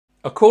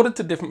According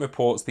to different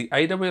reports, the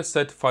AWS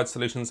Certified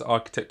Solutions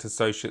Architect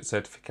Associate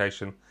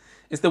certification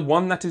is the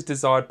one that is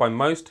desired by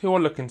most who are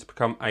looking to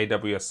become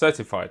AWS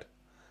certified.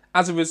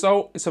 As a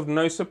result, it's of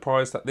no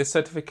surprise that this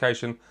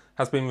certification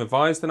has been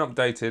revised and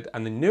updated,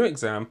 and the new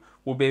exam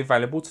will be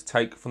available to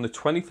take from the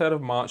 23rd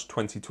of March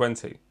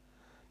 2020.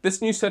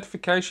 This new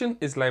certification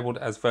is labelled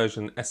as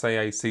version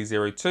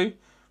SAA-C02,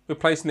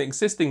 replacing the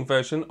existing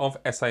version of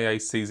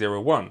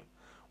SAA-C01,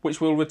 which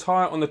will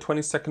retire on the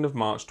 22nd of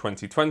March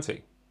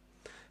 2020.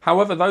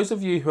 However, those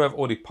of you who have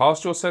already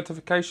passed your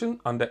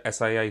certification under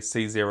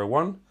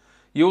SAA-C01,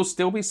 you will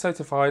still be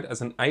certified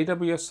as an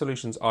AWS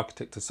Solutions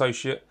Architect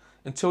Associate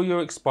until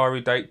your expiry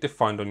date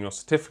defined on your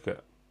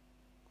certificate.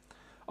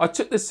 I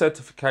took this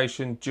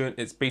certification during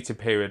its beta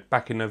period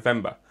back in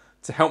November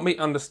to help me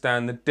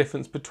understand the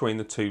difference between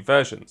the two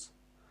versions.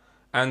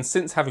 And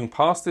since having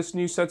passed this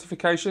new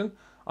certification,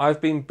 I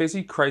have been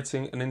busy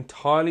creating an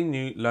entirely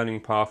new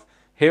learning path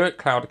here at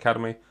Cloud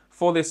Academy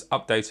for this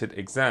updated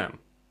exam.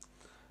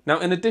 Now,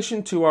 in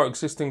addition to our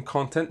existing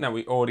content that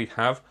we already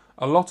have,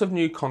 a lot of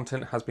new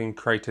content has been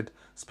created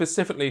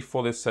specifically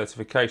for this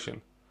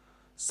certification,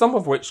 some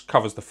of which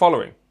covers the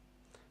following: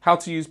 how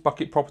to use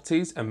bucket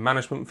properties and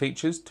management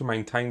features to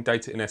maintain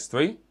data in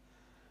S3,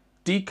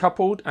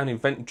 decoupled and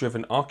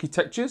event-driven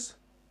architectures,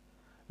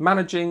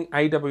 managing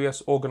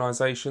AWS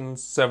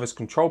organizations' service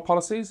control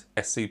policies,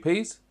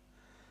 SCPs,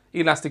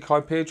 elastic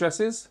IP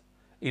addresses,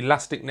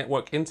 elastic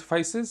network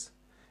interfaces,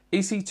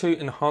 EC2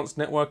 enhanced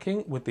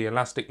networking with the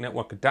elastic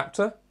network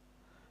adapter,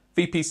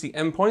 VPC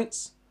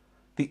endpoints,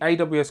 the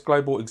AWS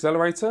Global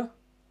Accelerator,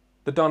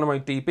 the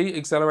DynamoDB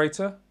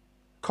Accelerator,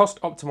 cost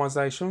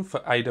optimization for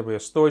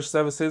AWS storage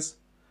services,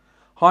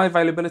 high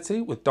availability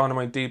with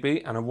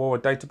DynamoDB and Aurora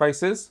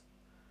databases,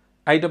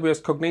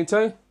 AWS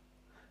Cognito,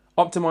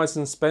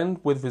 optimizing spend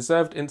with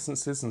reserved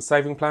instances and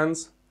saving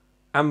plans,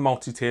 and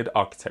multi-tiered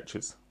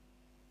architectures.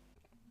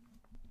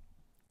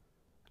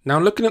 Now,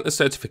 looking at the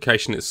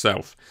certification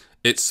itself,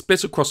 it's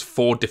split across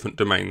 4 different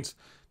domains,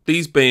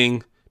 these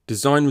being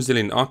design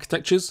resilient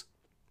architectures,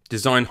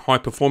 design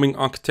high-performing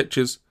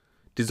architectures,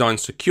 design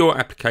secure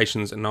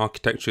applications and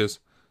architectures,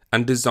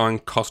 and design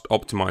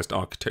cost-optimized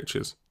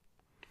architectures.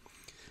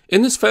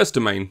 In this first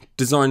domain,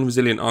 design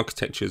resilient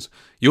architectures,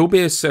 you'll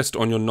be assessed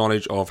on your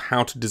knowledge of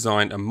how to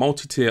design a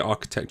multi-tier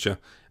architecture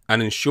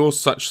and ensure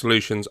such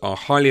solutions are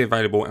highly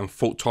available and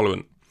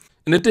fault-tolerant.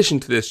 In addition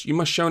to this, you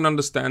must show an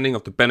understanding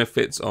of the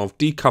benefits of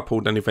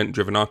decoupled and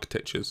event-driven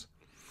architectures.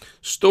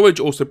 Storage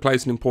also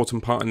plays an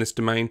important part in this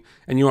domain,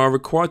 and you are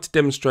required to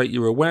demonstrate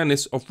your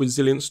awareness of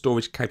resilient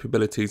storage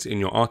capabilities in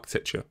your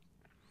architecture.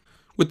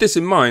 With this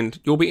in mind,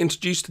 you'll be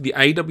introduced to the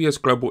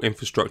AWS Global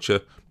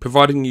Infrastructure,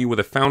 providing you with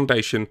a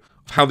foundation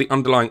of how the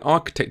underlying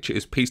architecture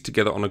is pieced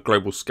together on a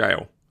global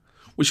scale.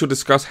 We shall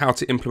discuss how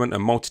to implement a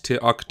multi-tier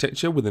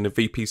architecture within a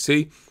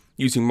VPC,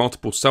 using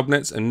multiple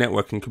subnets and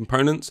networking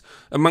components,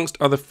 amongst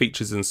other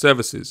features and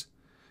services.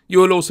 You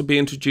will also be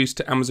introduced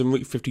to Amazon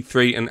Route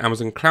 53 and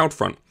Amazon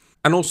CloudFront,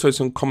 and also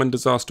some common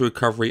disaster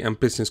recovery and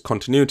business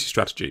continuity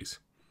strategies.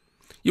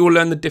 You will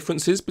learn the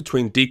differences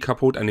between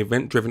decoupled and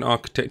event-driven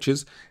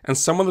architectures and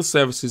some of the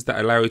services that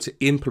allow you to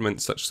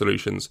implement such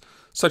solutions,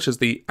 such as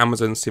the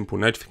Amazon Simple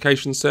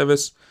Notification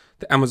Service,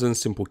 the Amazon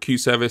Simple Queue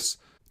Service,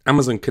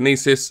 Amazon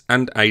Kinesis,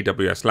 and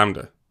AWS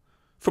Lambda.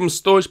 From a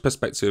storage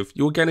perspective,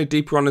 you will gain a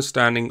deeper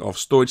understanding of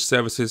storage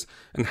services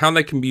and how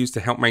they can be used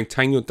to help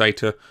maintain your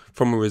data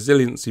from a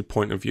resiliency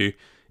point of view,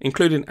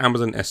 including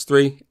Amazon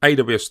S3,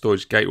 AWS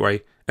Storage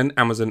Gateway, and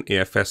Amazon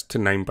EFS, to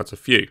name but a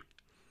few.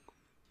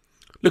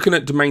 Looking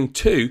at Domain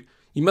 2,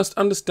 you must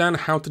understand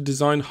how to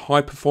design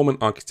high-performance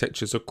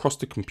architectures across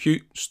the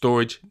compute,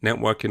 storage,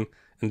 networking,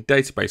 and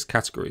database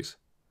categories.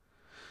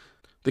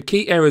 The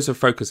key areas of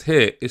focus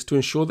here is to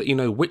ensure that you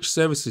know which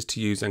services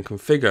to use and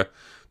configure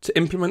to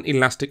implement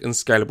elastic and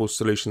scalable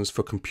solutions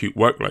for compute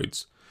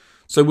workloads.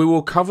 So we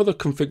will cover the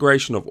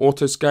configuration of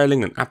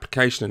auto-scaling and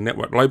application and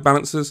network load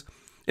balancers,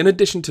 in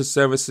addition to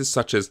services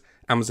such as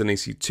Amazon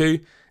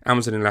EC2,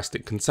 Amazon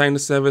Elastic Container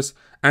Service,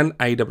 and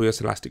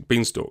AWS Elastic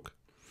Beanstalk.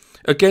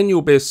 Again,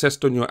 you'll be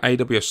assessed on your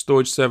AWS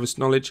storage service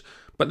knowledge,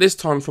 but this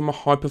time from a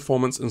high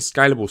performance and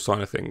scalable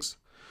side of things.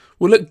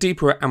 We'll look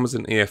deeper at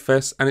Amazon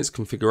EFS and its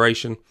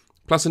configuration,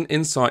 plus an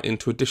insight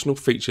into additional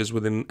features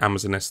within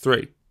Amazon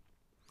S3.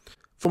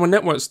 From a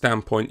network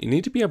standpoint, you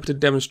need to be able to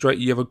demonstrate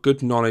you have a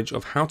good knowledge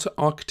of how to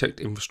architect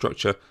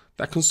infrastructure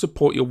that can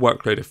support your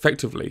workload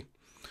effectively.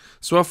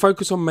 So I'll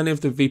focus on many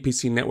of the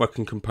VPC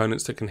networking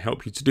components that can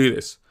help you to do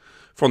this.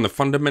 From the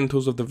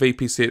fundamentals of the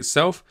VPC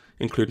itself,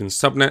 including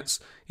subnets,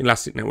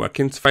 elastic network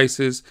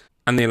interfaces,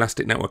 and the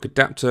elastic network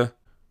adapter,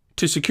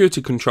 to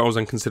security controls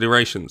and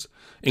considerations,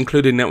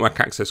 including network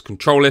access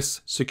control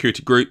lists,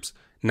 security groups,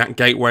 NAT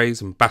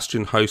gateways, and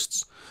bastion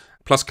hosts,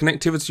 plus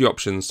connectivity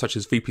options such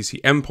as VPC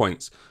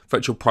endpoints,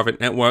 virtual private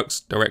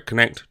networks, direct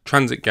connect,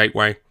 transit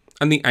gateway,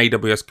 and the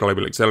AWS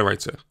Global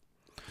Accelerator.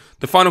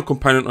 The final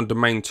component on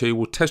Domain 2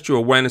 will test your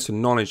awareness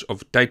and knowledge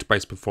of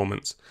database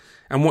performance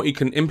and what you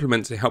can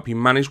implement to help you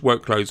manage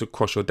workloads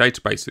across your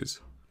databases.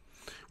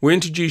 We'll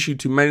introduce you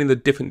to many of the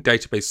different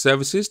database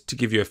services to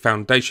give you a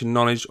foundation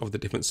knowledge of the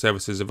different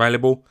services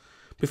available,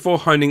 before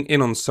honing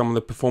in on some of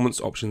the performance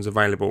options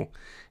available,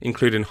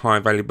 including high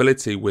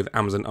availability with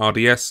Amazon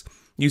RDS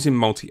using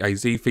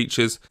multi-AZ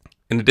features,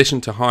 in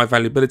addition to high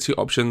availability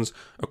options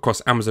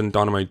across Amazon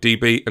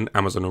DynamoDB and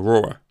Amazon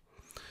Aurora.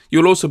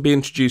 You'll also be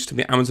introduced to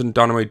the Amazon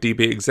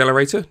DynamoDB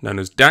Accelerator, known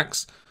as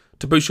DAX,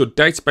 to boost your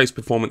database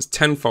performance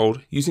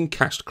tenfold using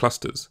cached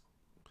clusters.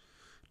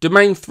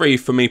 Domain 3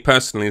 for me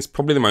personally is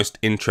probably the most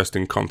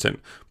interesting content,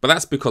 but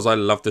that's because I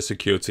love the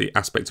security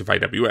aspect of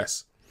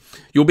AWS.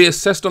 You'll be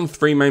assessed on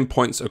 3 main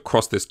points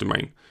across this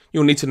domain.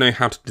 You'll need to know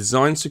how to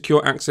design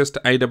secure access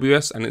to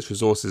AWS and its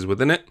resources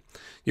within it.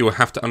 You will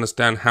have to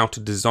understand how to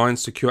design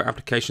secure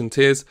application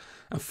tiers,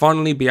 and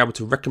finally be able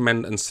to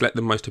recommend and select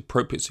the most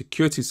appropriate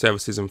security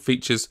services and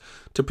features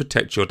to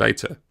protect your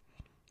data.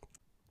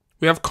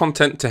 We have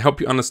content to help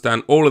you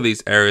understand all of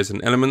these areas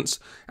and elements,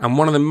 and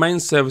one of the main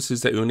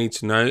services that you'll need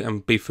to know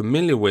and be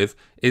familiar with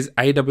is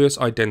AWS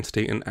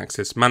Identity and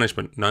Access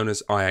Management, known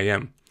as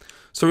IAM.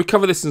 So we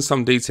cover this in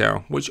some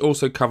detail, which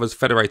also covers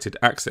federated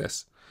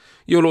access.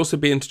 You'll also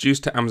be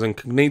introduced to Amazon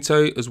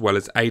Cognito as well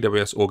as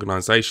AWS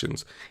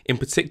organizations, in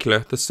particular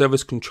the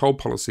service control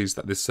policies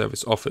that this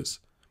service offers.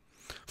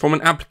 From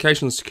an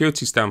application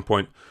security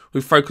standpoint,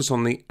 we focus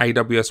on the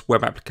AWS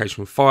Web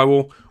Application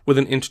Firewall with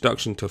an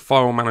introduction to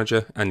Firewall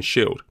Manager and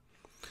Shield.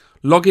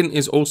 Login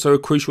is also a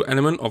crucial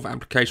element of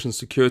application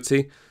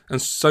security,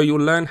 and so you'll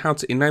learn how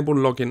to enable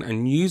login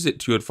and use it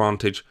to your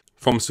advantage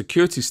from a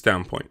security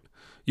standpoint.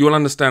 You will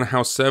understand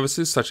how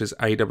services such as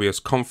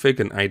AWS Config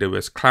and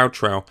AWS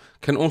CloudTrail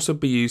can also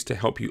be used to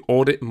help you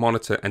audit,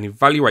 monitor, and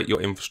evaluate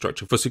your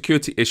infrastructure for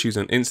security issues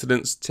and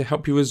incidents to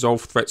help you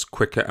resolve threats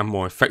quicker and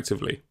more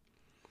effectively.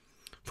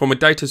 From a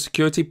data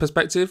security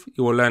perspective,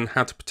 you will learn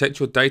how to protect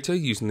your data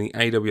using the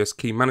AWS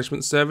Key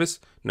Management Service,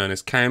 known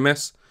as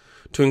KMS,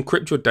 to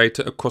encrypt your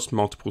data across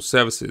multiple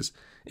services,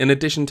 in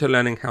addition to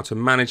learning how to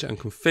manage and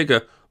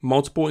configure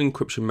multiple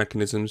encryption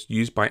mechanisms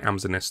used by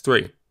Amazon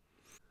S3.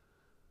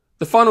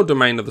 The final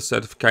domain of the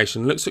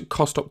certification looks at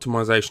cost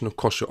optimization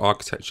across your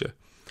architecture,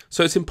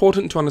 so it's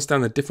important to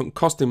understand the different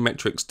costing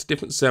metrics to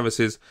different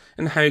services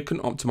and how you can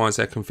optimize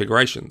their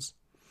configurations.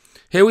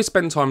 Here we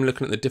spend time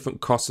looking at the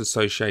different costs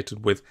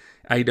associated with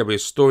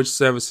AWS storage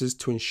services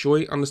to ensure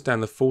you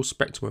understand the full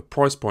spectrum of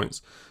price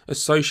points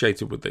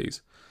associated with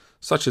these,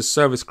 such as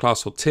service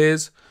class or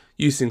tiers,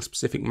 using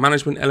specific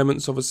management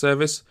elements of a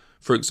service,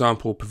 for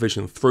example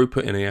provision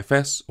throughput in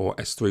EFS or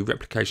S3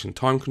 replication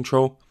time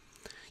control,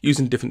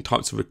 using different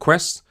types of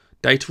requests,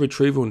 data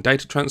retrieval and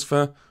data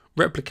transfer,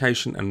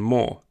 replication, and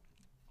more.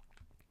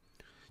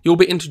 You'll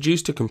be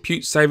introduced to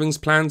compute savings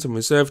plans and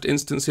reserved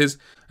instances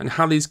and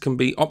how these can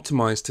be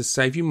optimized to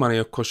save you money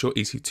across your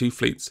EC2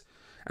 fleets.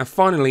 And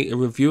finally, a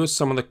review of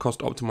some of the cost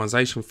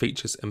optimization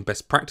features and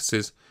best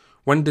practices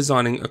when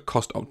designing a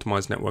cost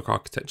optimized network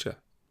architecture.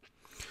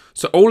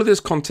 So all of this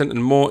content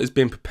and more is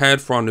being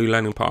prepared for our new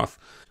learning path,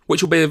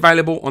 which will be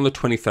available on the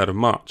 23rd of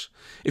March.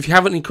 If you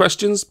have any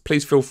questions,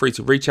 please feel free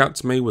to reach out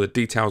to me with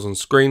the details on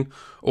screen,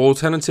 or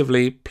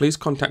alternatively, please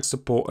contact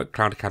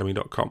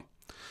support@cloudacademy.com.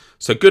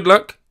 So good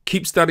luck,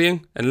 keep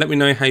studying, and let me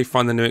know how you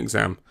find the new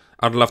exam.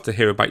 I'd love to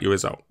hear about your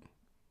result.